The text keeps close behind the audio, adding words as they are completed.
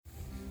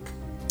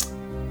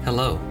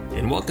Hello,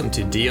 and welcome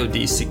to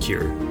DoD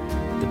Secure,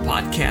 the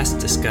podcast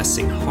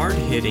discussing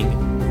hard-hitting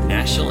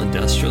national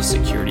industrial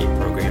security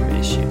program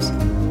issues.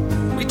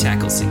 We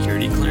tackle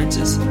security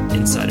clearances,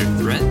 insider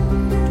threat,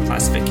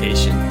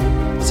 classification,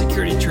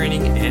 security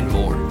training, and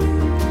more.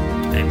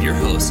 I'm your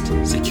host,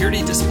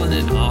 security discipline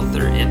and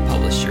author and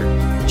publisher,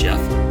 Jeff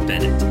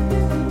Bennett.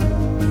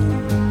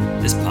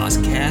 This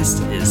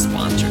podcast is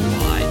sponsored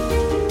by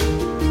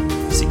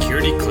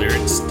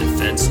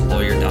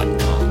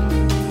SecurityClearanceDefenseLawyer.com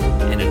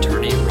and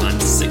attorney Ron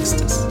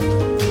Sixtus.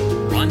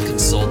 Ron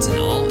consults in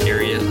all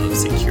area of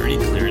security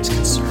clearance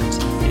concerns,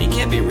 and he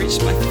can be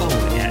reached by phone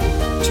at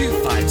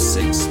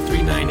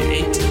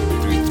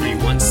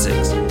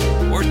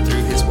 256-398-3316 or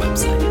through his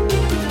website.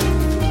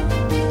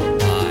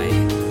 By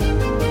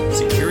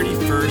Security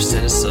First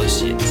and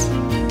Associates.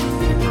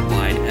 We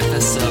provide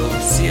FSO,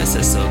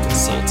 CSSO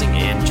consulting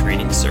and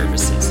training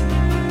services.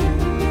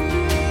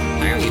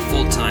 Hiring a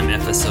full-time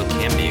FSO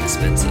can be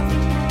expensive.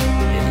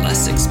 A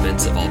less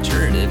expensive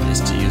alternative is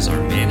to use our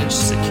managed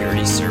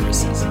security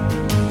services.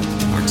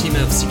 Our team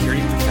of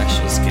security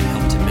professionals can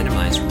help to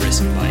minimize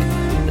risk by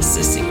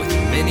assisting with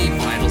many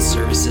vital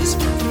services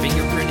from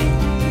fingerprinting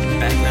and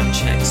background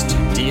checks to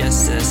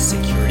DSS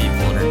security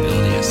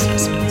vulnerability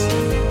assessments.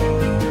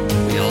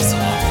 We also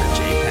offer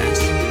JPAS,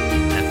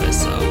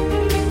 FSO,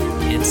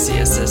 and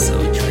CSSO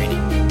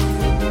training.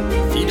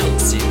 If you don't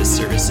see the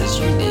services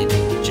you need,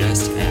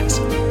 just ask.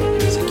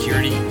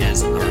 Security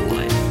is our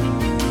life.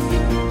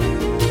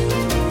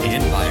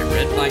 And by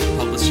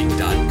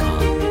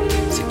redbikepublishing.com,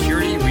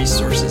 security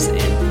resources and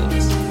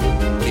books.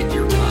 Get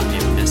your copy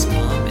of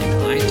NISPOM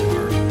and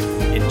ITAR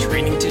and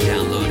training to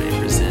download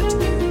and present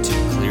to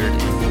cleared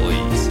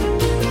employees.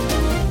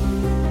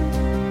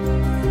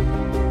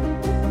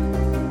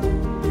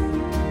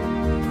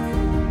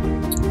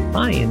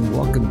 Hi, and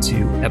welcome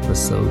to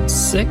episode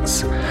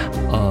 6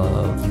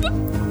 of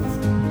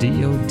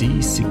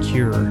DoD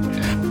Secure,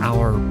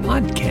 our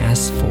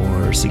podcast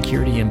for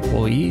security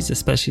employees,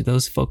 especially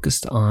those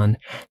focused on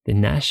the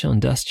National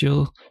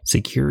Industrial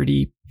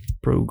Security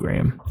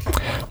Program.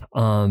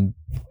 I'm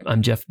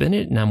Jeff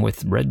Bennett, and I'm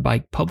with Red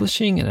Bike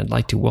Publishing, and I'd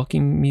like to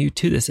welcome you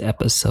to this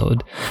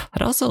episode.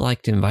 I'd also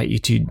like to invite you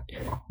to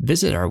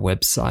visit our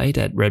website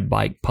at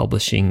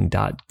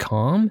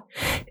redbikepublishing.com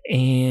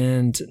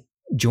and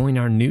join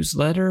our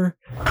newsletter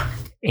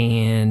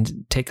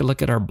and take a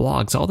look at our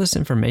blogs. All this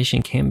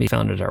information can be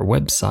found at our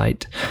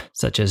website,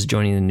 such as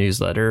joining the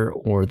newsletter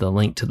or the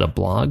link to the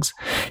blogs.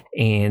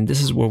 And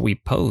this is where we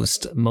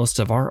post most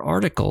of our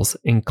articles,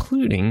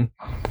 including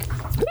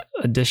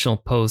additional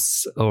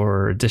posts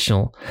or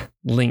additional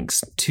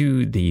links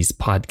to these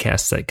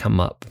podcasts that come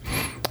up.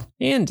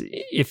 And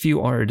if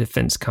you are a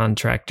defense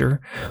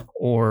contractor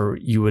or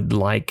you would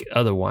like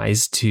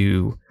otherwise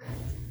to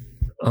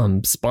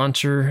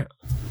sponsor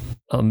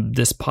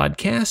this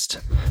podcast,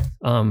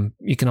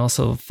 you can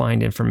also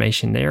find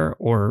information there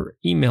or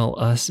email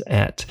us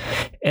at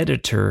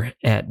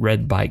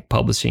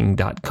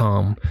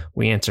editor@redbikepublishing.com.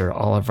 We answer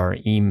all of our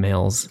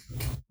emails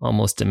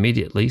almost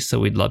immediately, so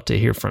we'd love to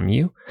hear from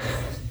you.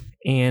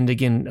 And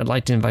again, I'd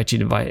like to invite you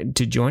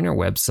to join our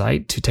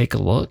website to take a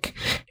look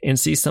and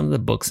see some of the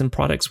books and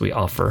products we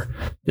offer.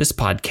 This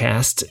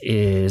podcast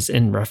is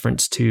in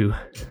reference to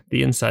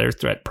the Insider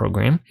Threat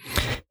Program,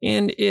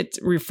 and it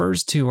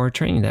refers to our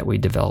training that we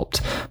developed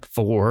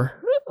for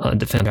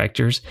defense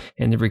contractors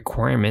and the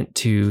requirement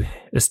to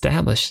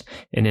establish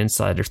an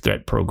Insider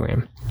Threat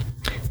Program.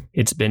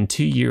 It's been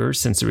 2 years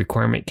since the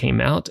requirement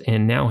came out,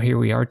 and now here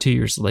we are 2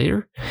 years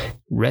later,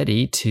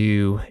 ready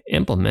to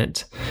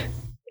implement.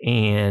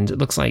 And it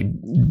looks like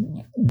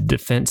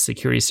Defense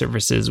Security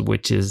Services,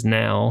 which is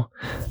now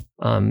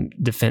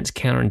Defense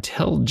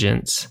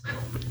Counterintelligence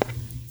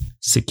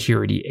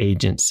Security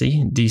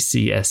Agency,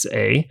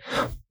 DCSA,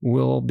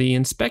 will be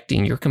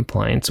inspecting your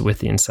compliance with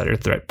the Insider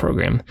Threat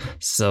Program.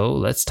 So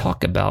let's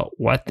talk about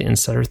what the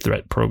Insider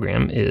Threat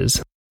Program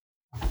is.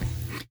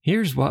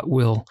 Here's what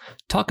we'll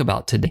talk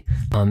about today.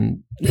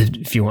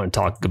 If you want to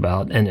talk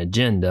about an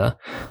agenda,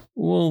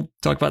 we'll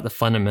talk about the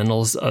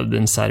fundamentals of the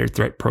Insider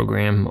Threat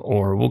Program,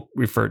 or we'll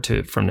refer to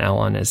it from now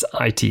on as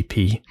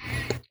ITP,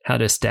 how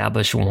to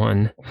establish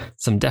one,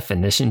 some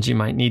definitions you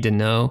might need to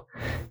know,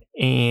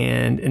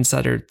 and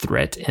insider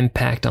threat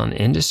impact on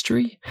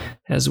industry,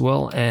 as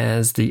well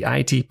as the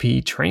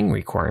ITP training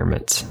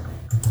requirements.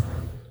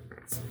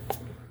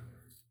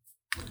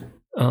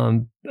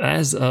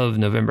 As of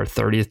November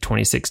 30th,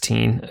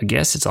 2016, I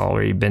guess it's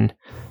already been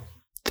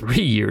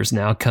 3 years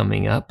now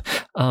coming up,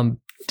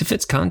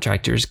 defense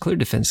contractors, clear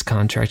defense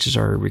contractors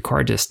are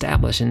required to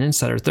establish an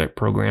insider threat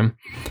program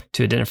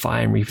to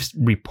identify and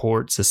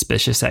report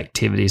suspicious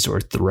activities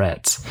or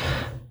threats.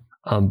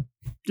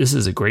 This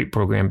is a great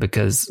program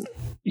because,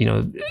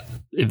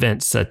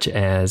 events such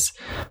as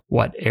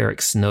what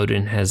Eric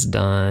Snowden has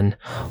done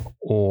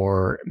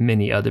or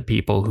many other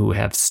people who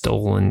have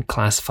stolen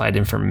classified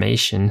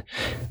information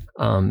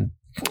and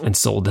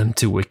sold them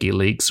to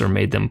WikiLeaks or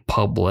made them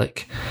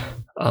public,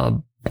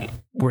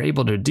 were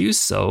able to do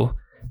so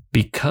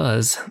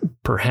because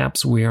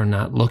perhaps we are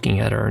not looking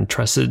at our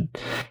entrusted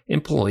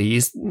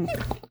employees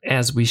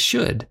as we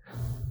should.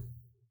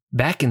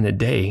 Back in the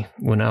day,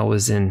 when I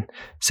was in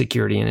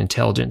security and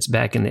intelligence,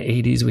 back in the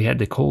 80s, we had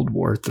the Cold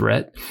War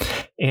threat,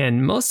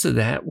 and most of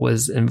that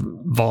was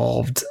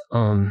involved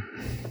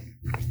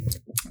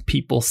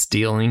people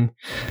stealing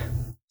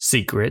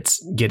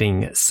secrets,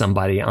 getting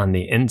somebody on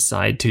the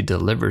inside to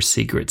deliver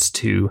secrets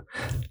to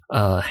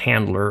a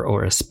handler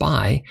or a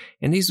spy,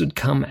 and these would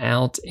come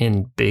out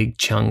in big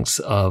chunks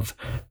of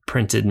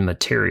printed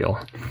material.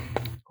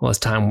 Well, as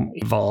time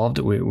evolved,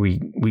 we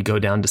go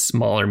down to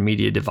smaller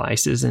media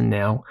devices, and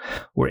now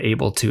we're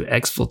able to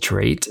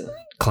exfiltrate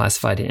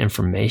classified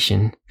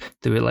information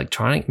through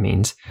electronic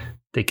means.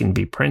 They can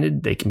be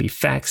printed, they can be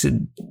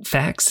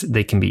faxed,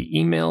 they can be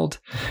emailed,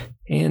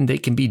 and they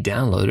can be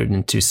downloaded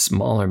into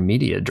smaller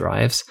media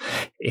drives,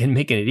 and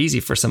making it easy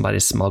for somebody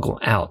to smuggle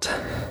out.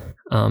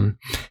 An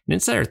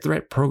insider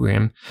threat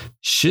program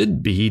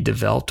should be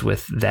developed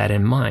with that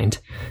in mind,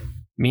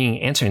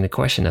 meaning answering the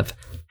question of,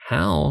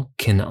 how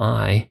can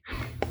I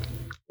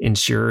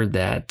ensure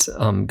that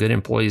good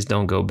employees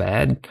don't go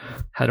bad?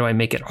 How do I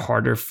make it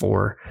harder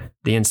for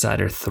the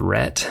insider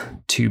threat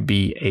to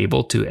be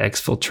able to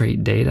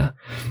exfiltrate data?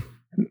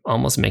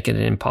 Almost making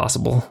it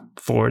impossible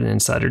for an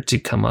insider to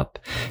come up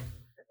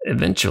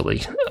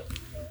eventually,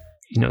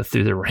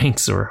 through the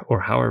ranks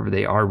or however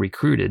they are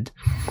recruited.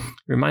 It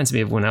reminds me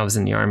of when I was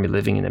in the Army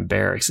living in a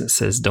barracks. It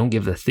says, don't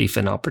give the thief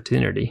an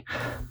opportunity.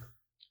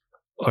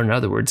 Or in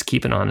other words,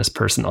 keep an honest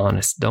person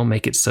honest. Don't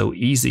make it so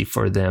easy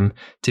for them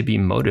to be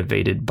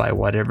motivated by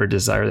whatever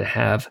desire they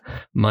have,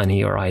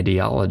 money or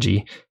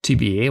ideology, to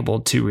be able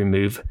to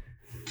remove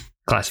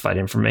classified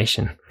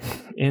information.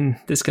 And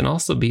this can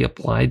also be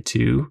applied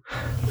to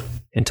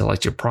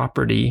intellectual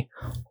property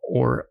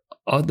or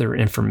other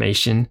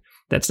information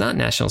that's not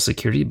national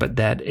security, but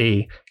that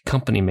a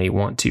company may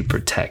want to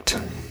protect.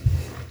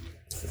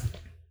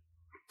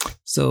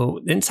 So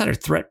the Insider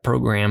Threat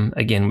Program,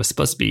 again, was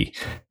supposed to be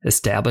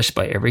established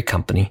by every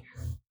company,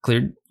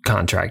 cleared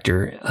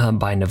contractor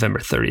by November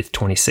 30th,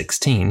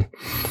 2016.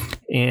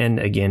 And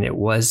again, it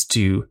was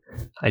to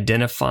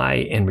identify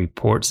and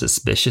report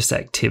suspicious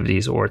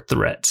activities or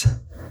threats.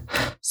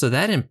 So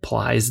that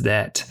implies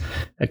that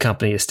a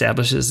company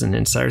establishes an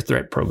Insider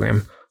Threat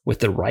Program with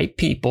the right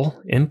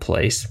people in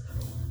place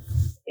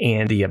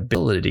and the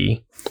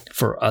ability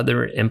for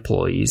other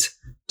employees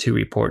to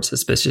report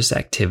suspicious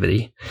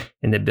activity,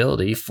 and the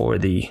ability for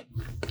the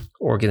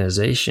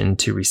organization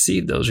to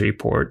receive those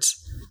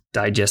reports,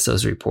 digest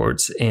those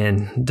reports,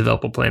 and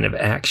develop a plan of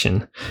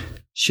action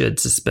should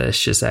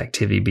suspicious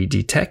activity be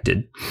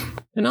detected,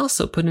 and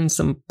also put in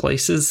some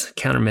places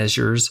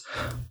countermeasures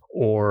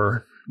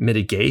or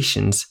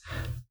mitigations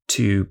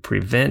to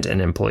prevent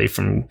an employee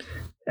from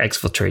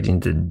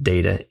exfiltrating the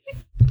data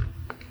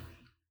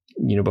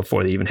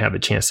before they even have a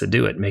chance to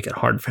do it, make it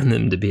hard for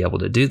them to be able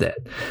to do that.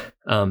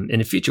 In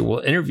the future, we'll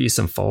interview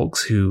some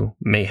folks who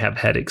may have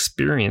had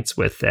experience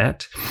with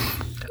that.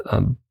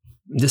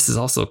 This is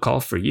also a call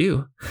for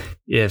you.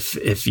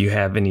 If you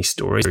have any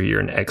stories or you're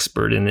an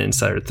expert in the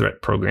Insider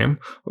Threat Program,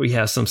 or you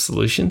have some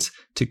solutions,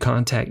 to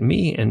contact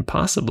me, and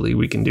possibly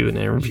we can do an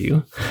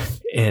interview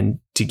and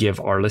to give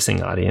our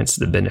listening audience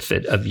the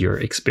benefit of your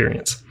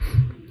experience.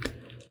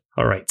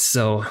 All right,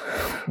 so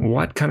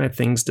what kind of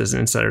things does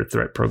an Insider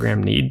Threat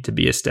Program need to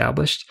be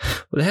established?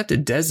 Well, they have to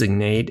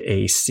designate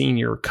a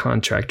senior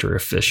contractor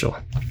official.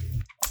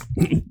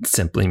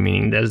 Simply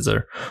meaning, those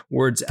are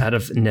words out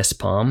of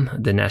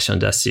NISPOM, the National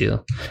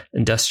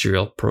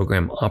Industrial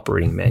Program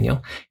Operating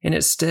Manual. And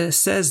it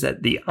says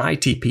that the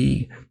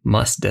ITP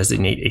must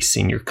designate a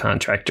senior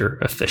contractor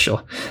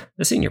official,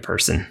 a senior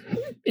person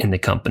in the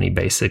company,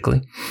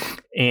 basically.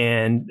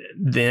 And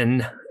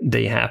then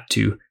they have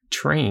to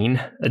train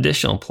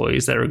additional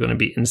employees that are going to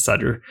be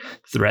Insider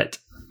Threat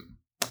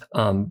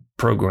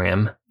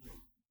Program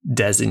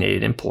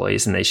designated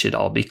employees, and they should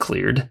all be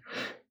cleared.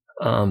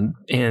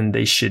 And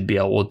they should be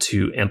able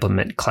to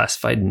implement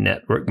classified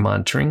network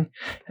monitoring,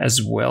 as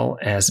well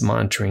as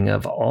monitoring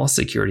of all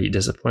security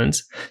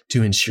disciplines,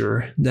 to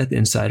ensure that the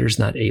insider is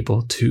not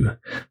able to,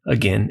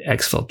 again,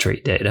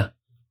 exfiltrate data.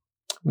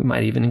 We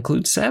might even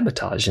include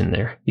sabotage in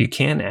there. You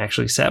can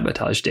actually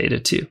sabotage data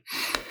too.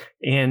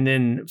 And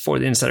then for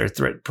the Insider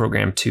Threat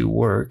Program to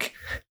work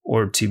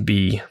or to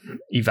be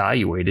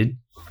evaluated,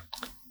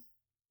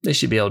 they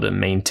should be able to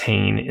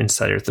maintain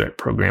Insider Threat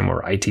Program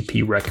or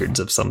ITP records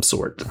of some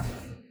sort.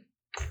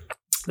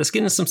 Let's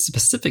get into some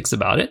specifics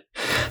about it.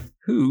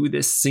 Who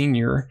this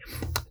senior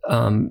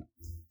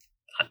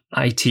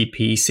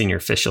ITP senior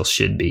official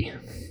should be.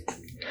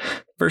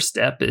 First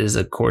step is,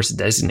 of course,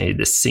 designate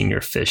the senior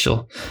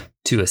official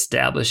to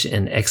establish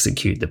and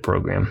execute the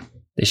program.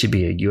 They should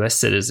be a U.S.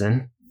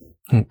 citizen,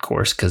 of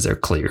course, because they're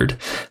cleared.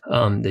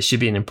 They should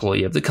be an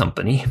employee of the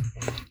company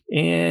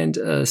and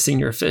a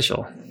senior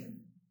official.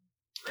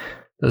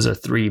 Those are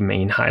three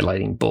main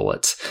highlighting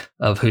bullets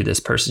of who this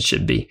person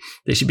should be.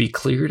 They should be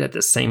cleared at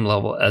the same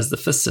level as the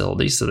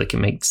facility so they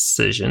can make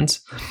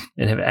decisions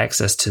and have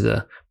access to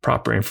the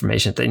proper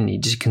information that they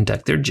need to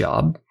conduct their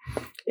job.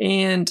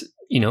 And,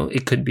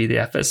 it could be the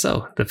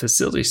FSO. The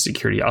facility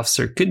security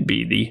officer could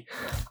be the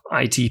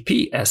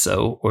ITP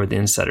SO or the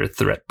Insider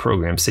Threat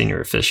Program senior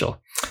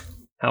official.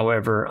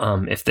 However,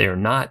 if they are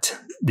not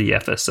the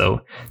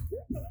FSO,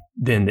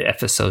 then the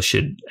FSO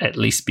should at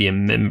least be a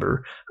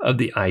member of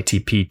the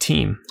ITP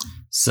team.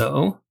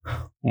 So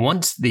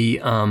once the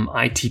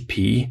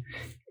ITP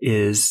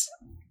is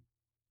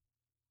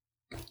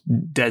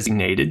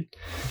designated,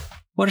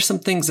 what are some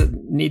things that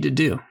need to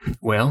do?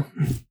 Well,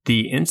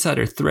 the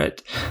Insider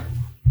Threat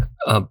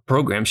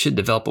Program should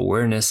develop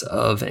awareness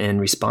of and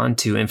respond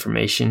to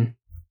information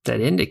that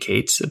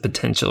indicates a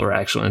potential or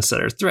actual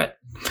insider threat.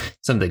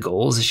 Some of the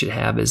goals it should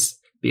have is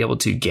be able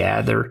to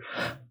gather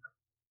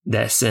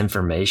this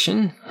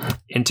information,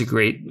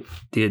 integrate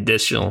the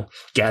additional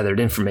gathered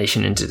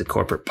information into the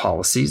corporate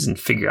policies and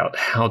figure out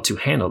how to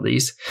handle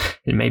these.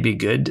 It may be a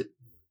good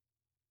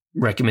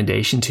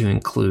recommendation to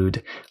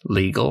include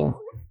legal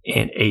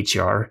and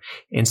HR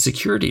and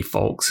security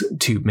folks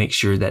to make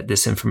sure that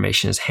this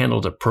information is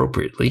handled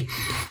appropriately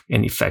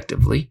and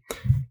effectively,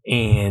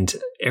 and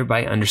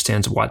everybody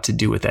understands what to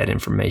do with that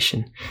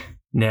information.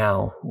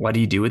 Now, what do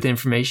you do with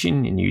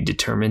information? And you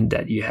determine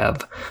that you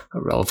have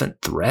a relevant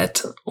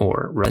threat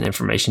or relevant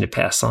information to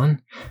pass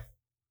on.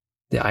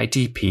 The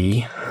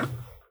ITP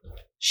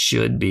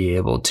should be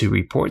able to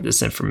report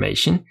this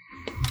information.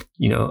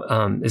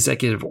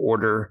 Executive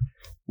Order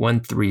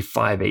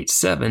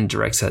 13587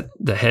 directs that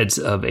the heads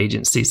of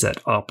agencies that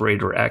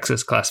operate or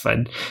access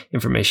classified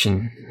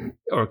information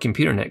or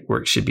computer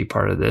networks should be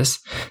part of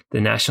this.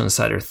 The National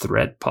Insider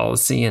Threat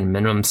Policy and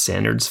minimum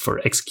standards for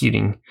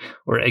executing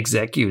or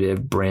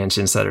executive branch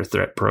insider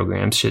threat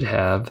programs should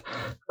have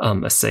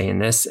a say in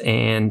this,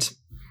 and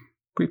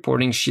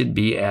reporting should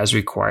be as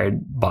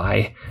required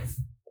by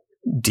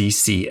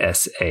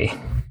DCSA.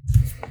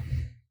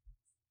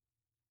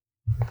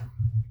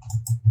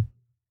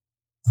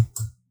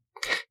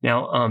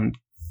 Now,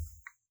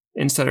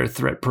 Insider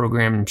Threat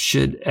Program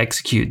should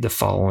execute the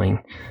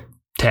following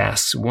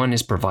tasks. One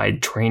is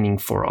provide training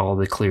for all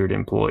the cleared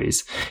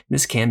employees.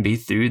 This can be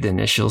through the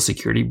initial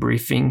security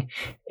briefing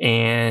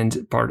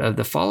and part of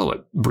the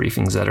follow-up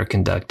briefings that are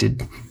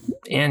conducted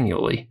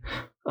annually.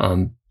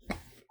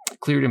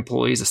 Cleared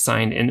employees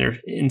assigned in their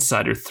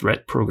Insider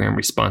Threat Program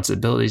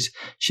responsibilities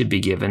should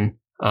be given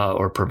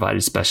or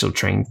provided special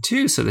training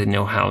too, so they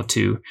know how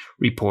to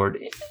report,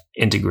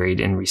 integrate,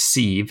 and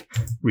receive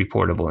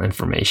reportable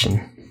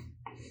information.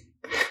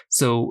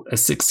 So a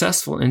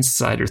successful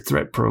Insider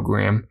Threat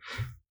Program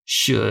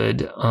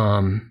should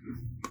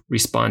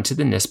respond to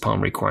the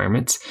NISPOM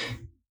requirements.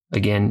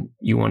 Again,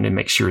 you want to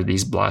make sure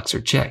these blocks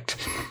are checked.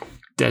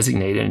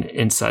 Designate an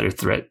Insider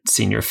Threat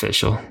senior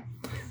official.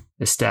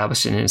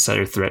 Establish an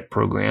Insider Threat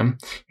Program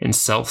and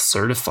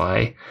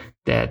self-certify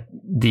that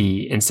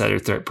the Insider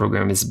Threat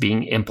Program is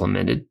being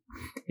implemented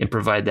and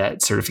provide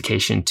that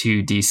certification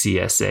to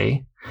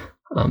DCSA.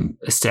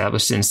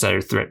 Establish the Insider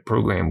Threat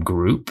Program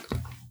group.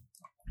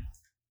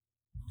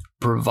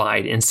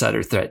 Provide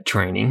insider threat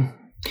training.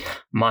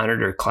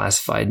 Monitor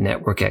classified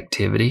network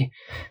activity.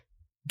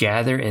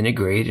 Gather,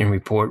 integrate, and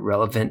report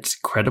relevant,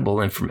 credible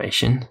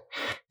information.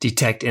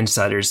 Detect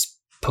insiders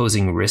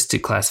posing risk to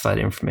classified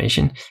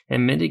information,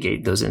 and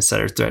mitigate those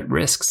insider threat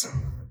risks.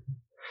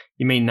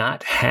 You may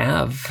not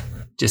have,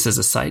 just as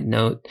a side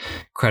note,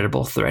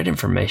 credible threat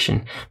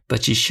information,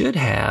 but you should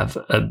have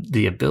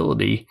the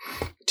ability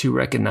to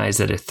recognize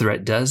that a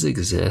threat does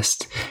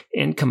exist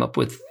and come up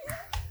with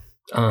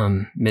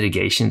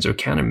mitigations or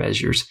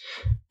countermeasures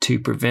to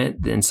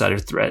prevent the insider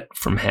threat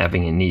from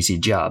having an easy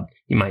job.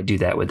 You might do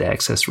that with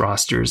access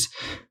rosters.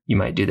 You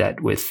might do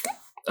that with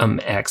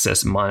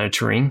access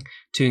monitoring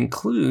to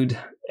include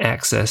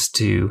access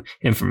to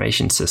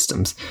information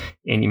systems.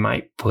 And you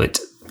might put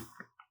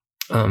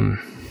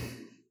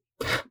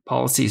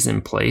policies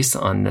in place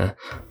on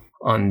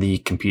the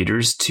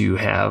computers to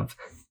have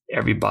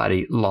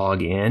everybody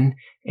log in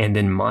and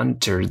then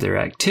monitor their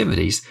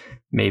activities.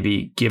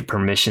 Maybe give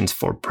permissions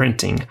for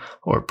printing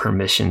or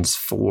permissions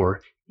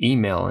for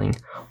emailing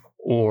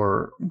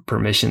or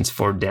permissions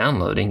for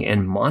downloading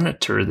and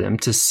monitor them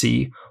to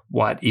see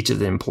what each of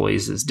the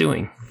employees is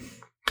doing.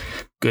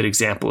 Good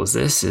example of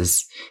this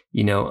is,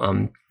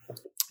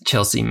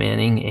 Chelsea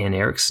Manning and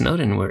Eric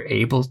Snowden were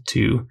able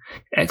to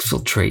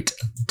exfiltrate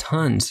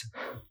tons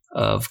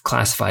of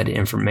classified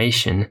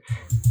information,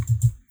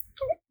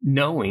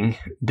 knowing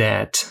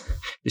that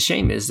the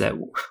shame is that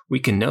we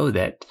can know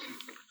that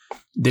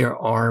there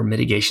are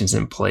mitigations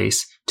in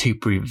place to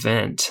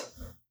prevent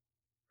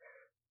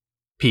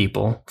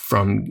people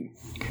from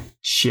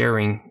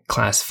sharing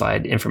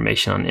classified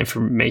information on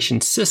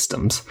information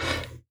systems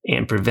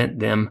and prevent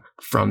them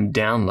from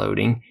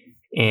downloading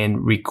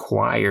and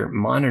require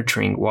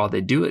monitoring while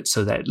they do it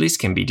so that at least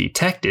can be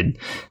detected.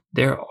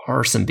 There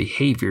are some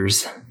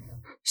behaviors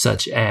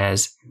such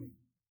as,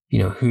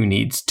 who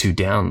needs to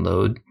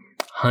download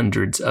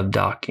hundreds of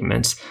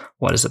documents.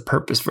 What is the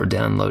purpose for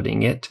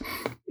downloading it?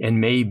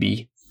 And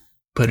maybe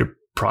put a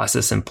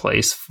process in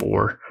place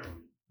for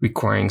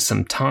requiring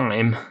some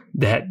time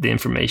that the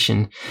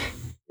information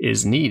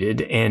is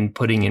needed and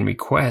putting in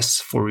requests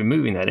for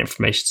removing that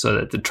information so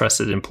that the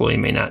trusted employee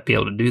may not be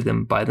able to do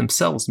them by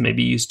themselves.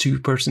 Maybe use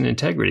two-person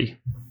integrity.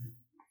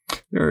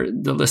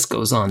 The list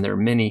goes on. There are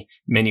many,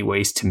 many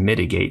ways to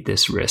mitigate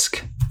this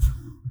risk.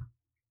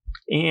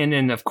 And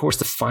then, of course,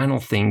 the final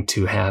thing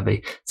to have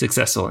a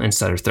successful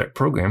insider threat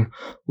program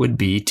would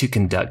be to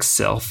conduct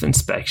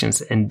self-inspections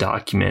and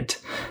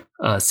document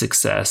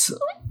success,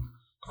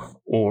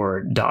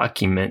 or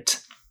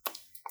document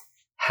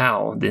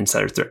how the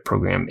insider threat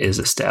program is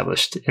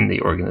established in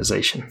the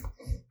organization.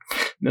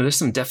 Now, there's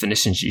some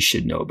definitions you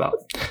should know about.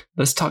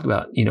 Let's talk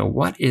about,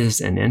 what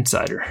is an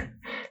insider?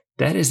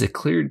 That is a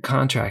cleared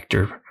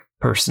contractor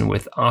person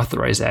with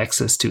authorized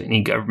access to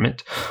any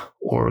government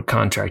or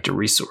contractor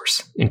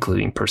resource,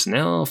 including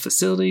personnel,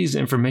 facilities,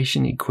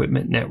 information,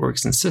 equipment,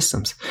 networks, and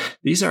systems.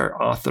 These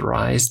are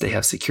authorized. They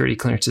have security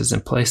clearances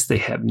in place. They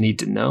have need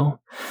to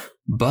know,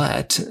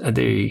 but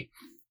they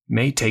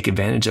may take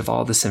advantage of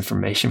all this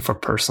information for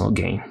personal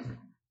gain.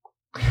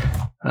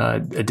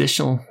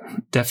 Additional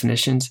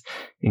definitions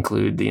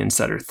include the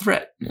insider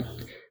threat.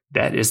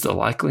 That is the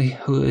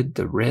likelihood,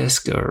 the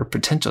risk, or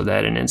potential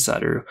that an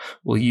insider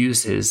will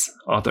use his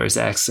authorized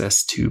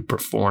access to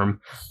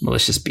perform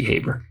malicious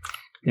behavior.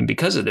 And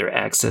because of their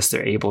access,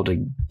 they're able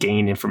to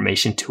gain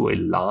information to a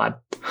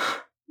lot.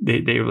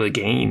 They really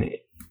gain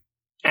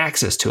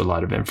access to a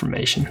lot of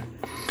information.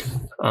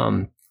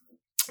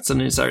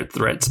 Some insider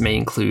threats may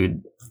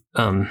include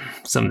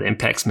some of the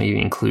impacts may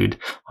include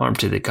harm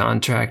to the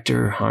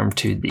contractor, harm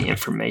to the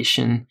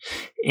information,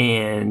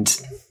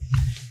 and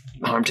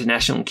harm to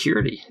national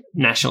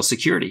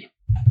security.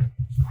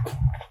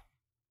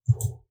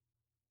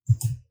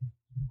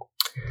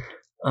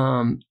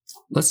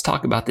 Let's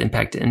talk about the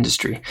impact to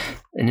industry.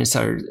 An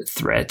insider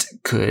threat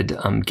could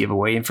give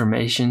away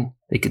information.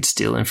 They could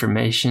steal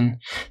information.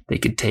 They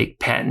could take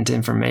patent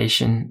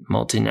information,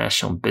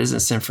 multinational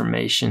business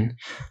information,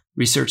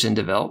 research and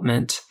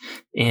development.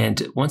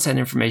 And once that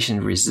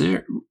information is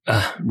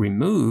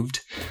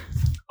removed,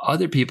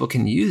 other people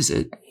can use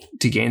it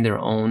to gain their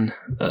own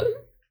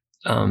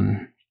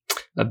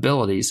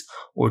abilities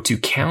or to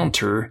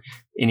counter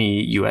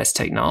any U.S.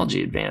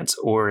 technology advance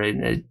or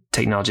a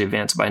technology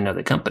advance by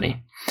another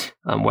company.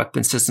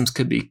 Weapon systems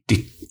could be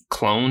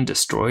cloned,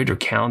 destroyed, or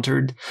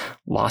countered.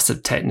 Loss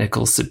of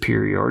technical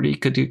superiority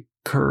could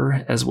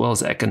occur, as well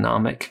as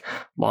economic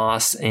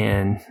loss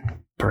and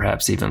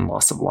perhaps even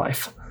loss of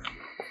life.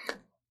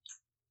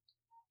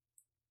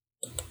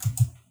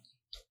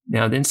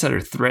 Now, the insider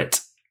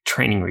threat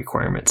training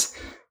requirements.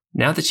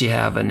 Now that you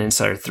have an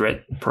insider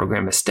threat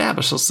program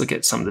established, let's look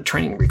at some of the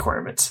training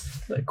requirements.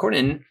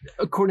 According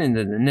to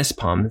the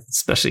NISPOM,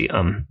 especially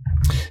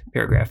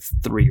paragraph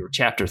 3 or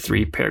chapter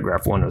 3,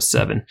 paragraph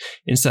 107,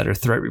 insider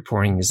threat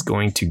reporting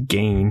insider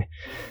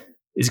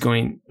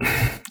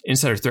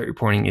threat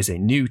reporting is a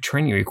new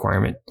training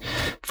requirement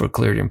for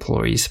cleared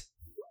employees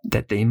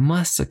that they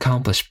must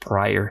accomplish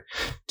prior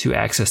to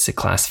access to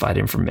classified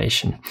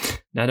information.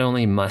 Not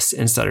only must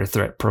insider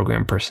threat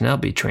program personnel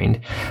be trained,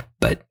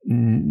 but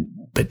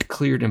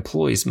cleared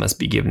employees must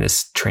be given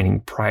this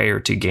training prior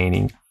to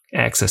gaining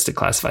access to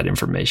classified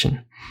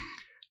information.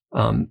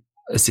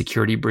 A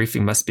security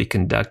briefing must be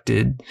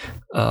conducted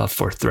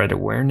for threat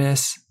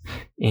awareness.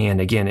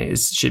 And again, it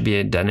should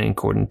be done in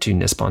accordance to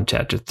NISPOM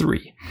Chapter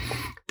 3.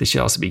 They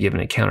should also be given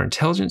a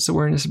counterintelligence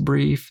awareness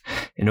brief,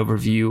 an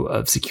overview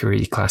of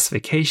security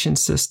classification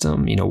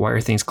system. Why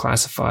are things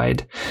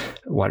classified?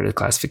 What are the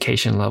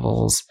classification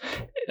levels?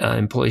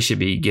 Employees should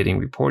be getting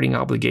reporting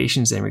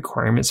obligations and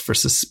requirements for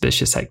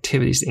suspicious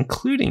activities,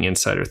 including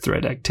insider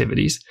threat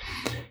activities.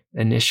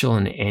 Initial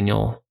and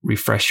annual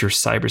refresher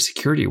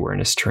cybersecurity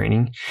awareness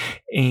training,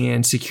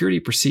 and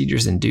security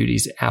procedures and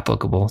duties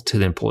applicable to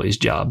the employee's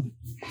job.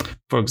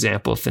 For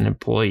example, if an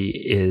employee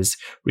is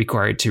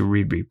required to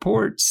read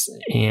reports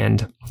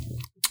and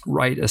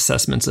write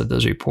assessments of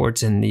those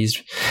reports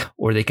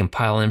or they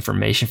compile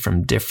information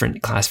from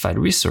different classified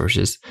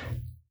resources,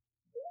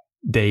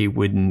 they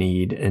would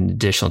need an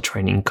additional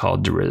training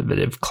called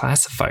derivative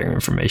classifier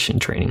information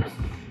training.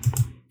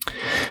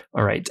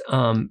 All right.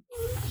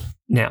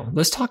 Now,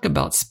 let's talk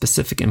about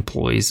specific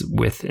employees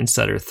with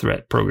insider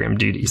threat program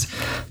duties.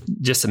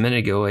 Just a minute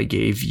ago, I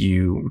gave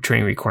you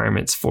training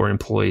requirements for all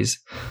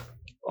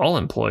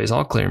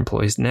clear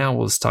employees. Now,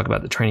 let's talk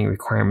about the training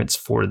requirements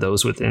for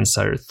those with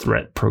insider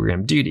threat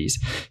program duties.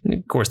 And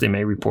of course, they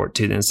may report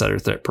to the insider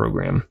threat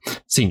program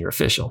senior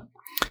official.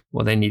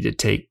 Well, they need to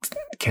take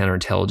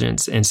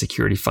counterintelligence and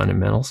security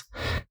fundamentals.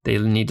 They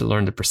need to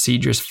learn the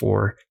procedures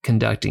for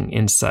conducting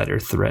insider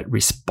threat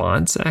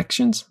response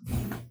actions.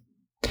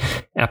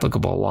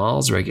 applicable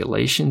laws,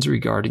 regulations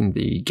regarding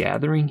the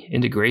gathering,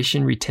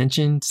 integration,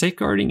 retention,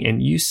 safeguarding,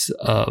 and use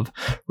of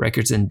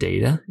records and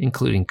data,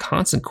 including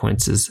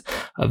consequences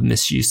of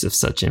misuse of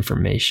such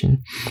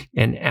information,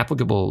 and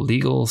applicable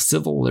legal,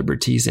 civil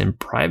liberties, and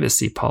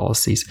privacy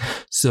policies.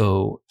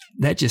 So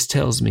that just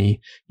tells me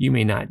you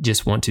may not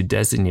just want to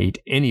designate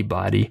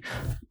anybody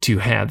to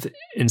have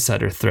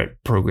insider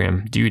threat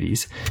program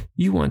duties.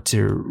 You want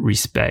to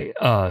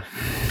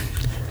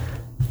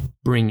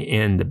bring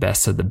in the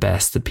best of the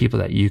best, the people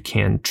that you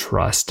can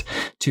trust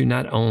to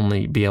not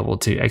only be able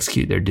to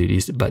execute their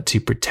duties, but to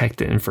protect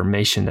the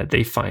information that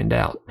they find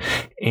out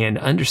and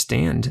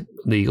understand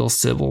legal,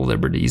 civil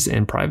liberties,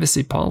 and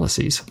privacy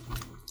policies.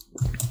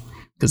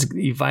 Because if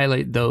you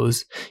violate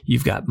those,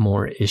 you've got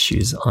more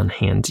issues on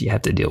hand you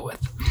have to deal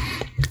with.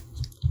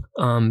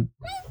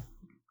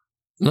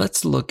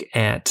 Let's look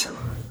at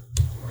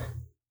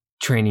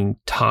training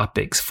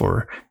topics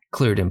for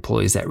cleared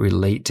employees that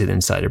relate to the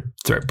Insider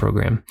Threat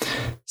Program.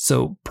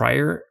 So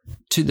prior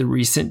to the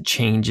recent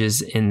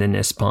changes in the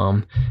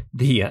NISPOM,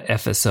 the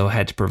FSO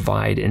had to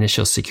provide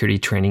initial security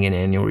training and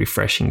annual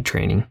refresher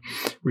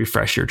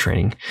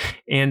training.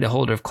 And the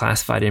holder of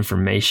classified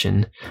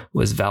information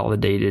was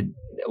validated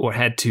or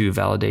had to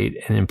validate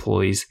an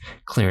employee's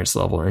clearance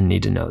level and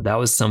need to know. That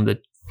was some of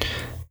the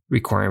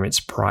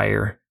requirements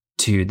prior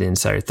to the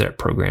Insider Threat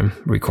Program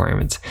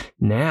requirements.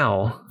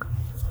 Now,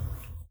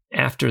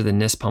 after the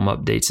NISPOM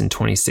updates in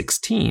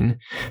 2016,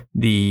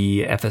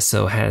 the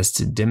FSO has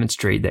to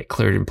demonstrate that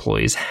cleared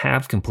employees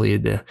have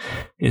completed the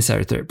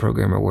Insider Threat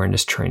Program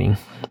awareness training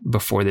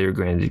before they were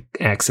granted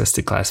access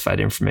to classified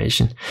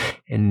information.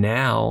 And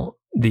now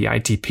the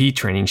ITP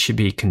training should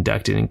be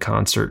conducted in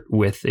concert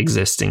with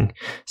existing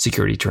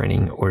security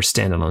training or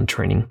standalone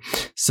training.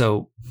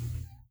 So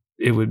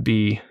it would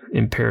be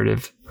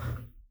imperative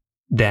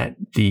that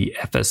the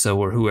FSO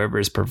or whoever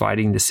is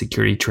providing the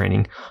security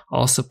training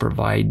also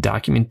provide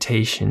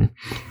documentation,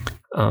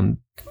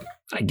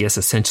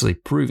 essentially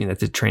proving that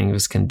the training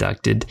was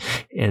conducted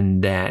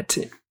and that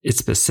it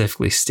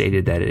specifically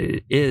stated that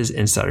it is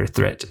Insider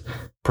Threat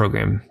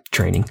Program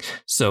training.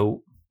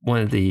 So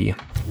one of the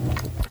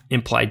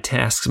implied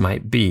tasks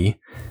might be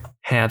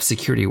have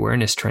security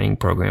awareness training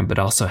program, but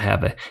also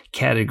have a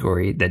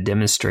category that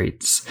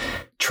demonstrates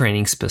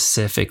training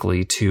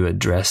specifically to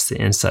address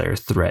the insider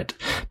threat,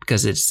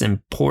 because it's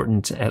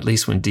important, at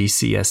least when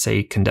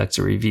DCSA conducts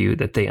a review,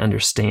 that they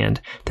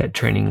understand that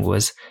training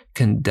was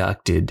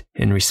conducted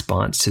in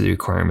response to the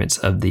requirements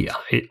of the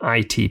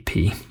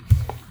ITP.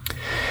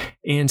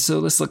 And so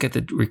let's look at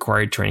the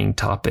required training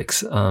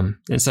topics.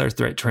 Insider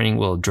threat training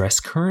will address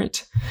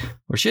current,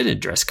 or should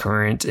address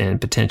current and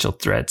potential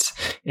threats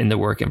in the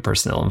work and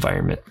personnel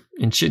environment,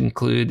 and should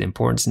include the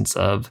importance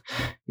of,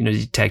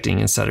 detecting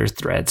insider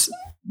threats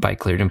by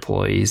cleared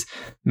employees,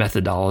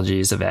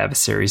 methodologies of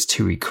adversaries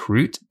to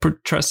recruit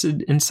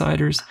trusted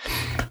insiders,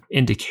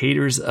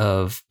 indicators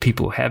of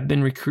people who have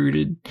been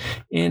recruited,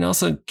 and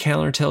also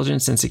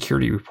counterintelligence and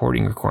security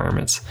reporting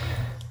requirements.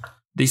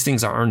 These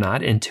things are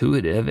not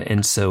intuitive,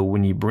 and so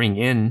when you bring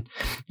in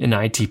an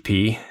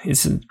ITP,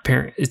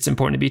 it's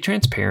important to be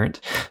transparent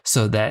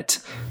so that,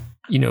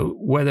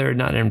 whether or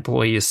not an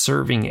employee is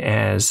serving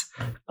as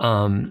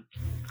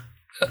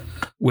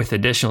with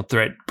additional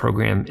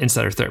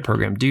insider threat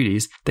program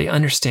duties, they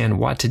understand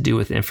what to do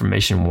with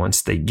information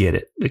once they get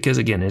it. Because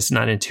again, it's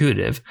not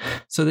intuitive,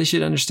 so they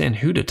should understand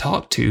who to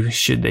talk to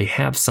should they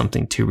have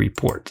something to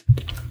report.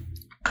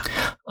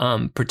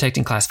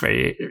 Protecting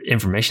classified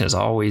information has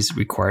always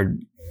required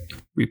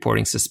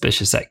reporting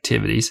suspicious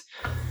activities.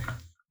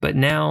 But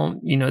now,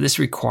 this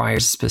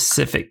requires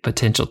specific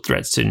potential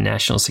threats to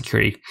national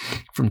security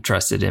from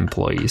trusted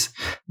employees.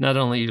 Not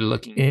only you're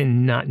looking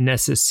and not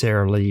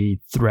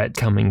necessarily threat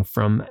coming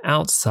from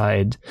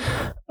outside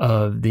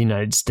of the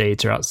United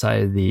States or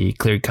outside of the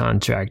cleared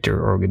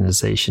contractor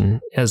organization,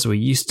 as we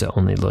used to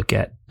only look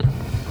at.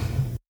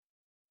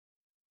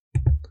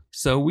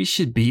 So we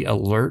should be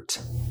alert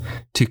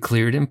to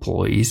cleared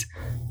employees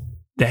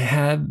that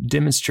have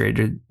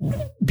demonstrated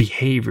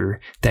behavior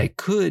that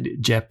could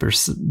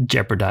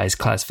jeopardize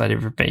classified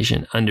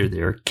information under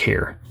their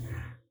care.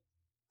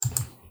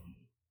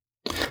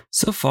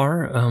 So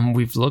far,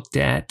 we've looked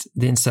at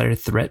the Insider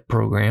Threat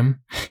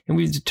Program, and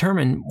we've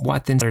determined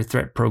what the Insider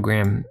Threat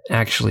Program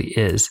actually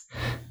is.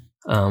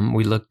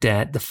 We looked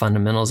at the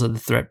fundamentals of the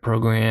threat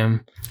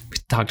program. We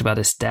talked about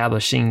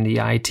establishing the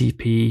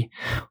ITP.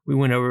 We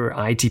went over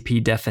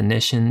ITP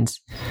definitions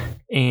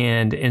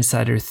and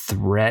insider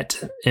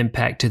threat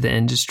impact to the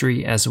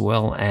industry, as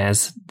well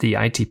as the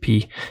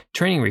ITP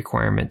training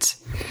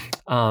requirements.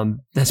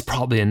 That's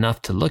probably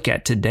enough to look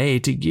at today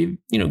to get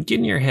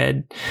in your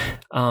head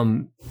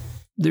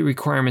the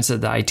requirements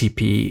of the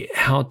ITP,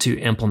 how to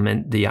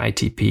implement the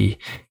ITP,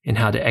 and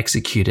how to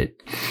execute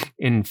it.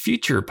 In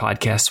future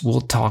podcasts, we'll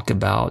talk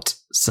about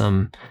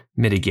some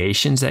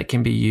mitigations that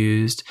can be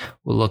used.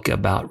 We'll look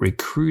about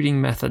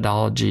recruiting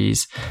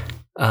methodologies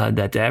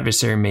that the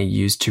adversary may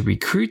use to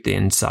recruit the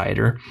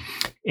insider.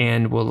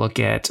 And we'll look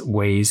at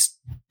ways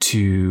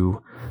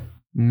to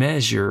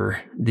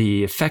measure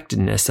the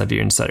effectiveness of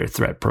your insider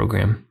threat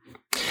program.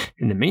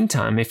 In the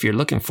meantime, if you're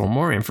looking for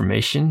more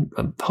information,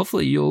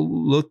 hopefully you'll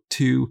look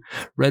to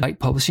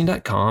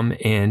redbikepublishing.com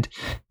and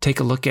take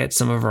a look at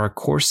some of our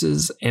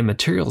courses and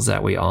materials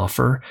that we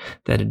offer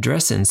that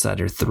address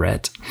insider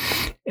threat,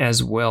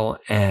 as well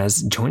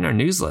as join our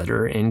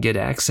newsletter and get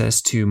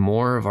access to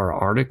more of our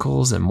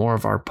articles and more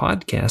of our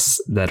podcasts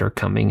that are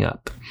coming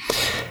up.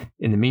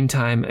 In the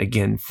meantime,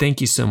 again,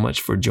 thank you so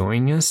much for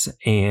joining us,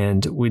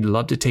 and we'd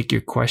love to take your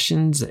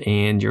questions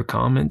and your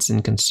comments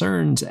and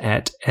concerns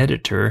at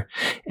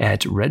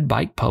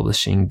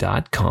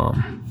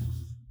editor@redbikepublishing.com.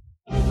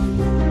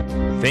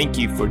 Thank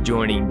you for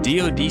joining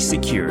DoD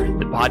Secure,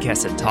 the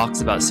podcast that talks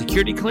about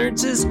security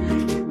clearances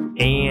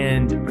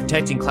and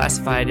protecting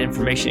classified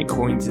information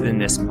according to the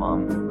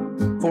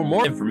NISPOM. For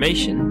more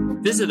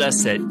information, visit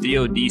us at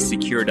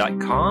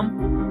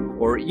dodsecure.com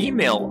or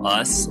email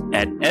us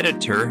at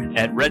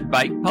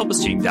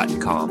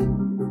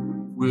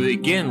editor@redbikepublishing.com. We would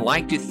again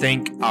like to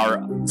thank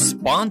our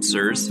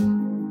sponsors,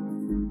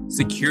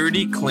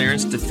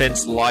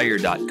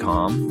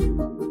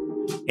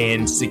 SecurityClearanceDefenseLawyer.com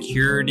and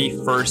Security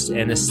First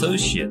and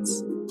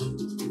Associates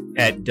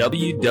at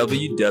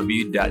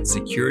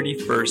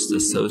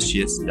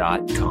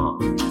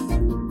www.securityfirstassociates.com.